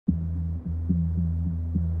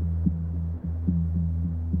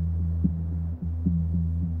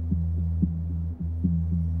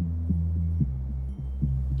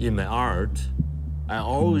In my art, I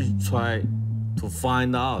always try to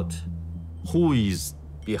find out who is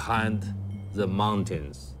behind the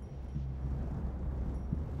mountains.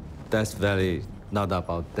 Death Valley, not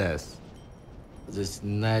about death. This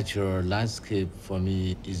natural landscape for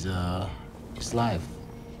me is life.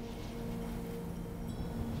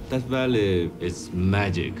 Death Valley is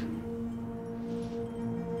magic.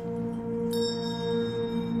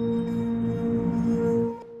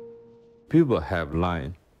 People have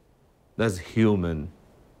line. That's human.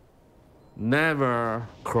 Never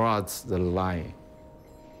cross the line.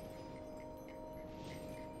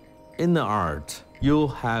 In the art, you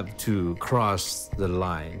have to cross the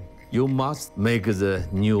line. You must make the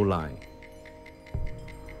new line.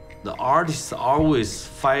 The artist always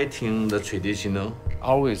fighting the traditional.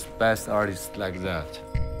 Always best artists like that.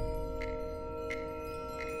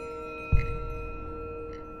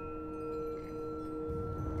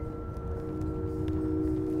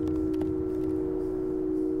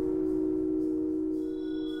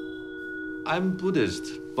 I'm Buddhist,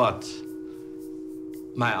 but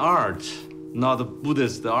my art, not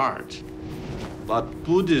Buddhist art, but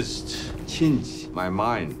Buddhist change my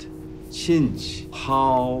mind, change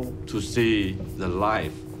how to see the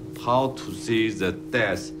life, how to see the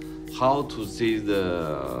death, how to see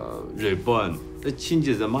the reborn. It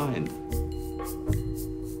changes the mind.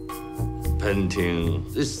 Painting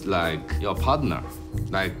is like your partner,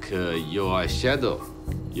 like your shadow,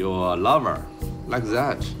 your lover, like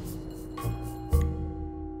that.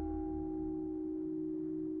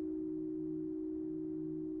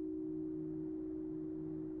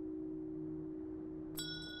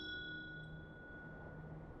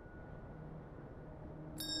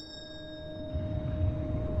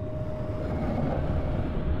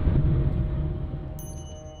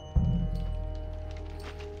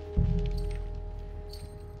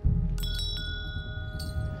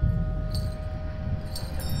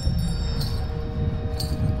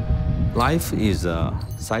 Life is a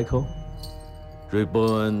cycle.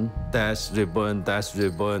 Reborn, death, reborn, death,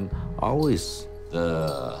 reborn. Always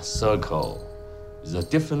the circle is a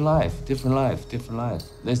different life, different life, different life.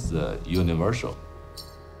 This is universal.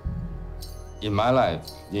 In my life,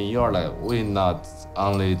 in your life, we not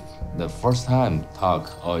only the first time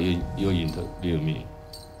talk or you interview me.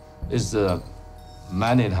 It's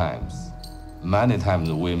many times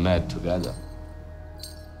we met together.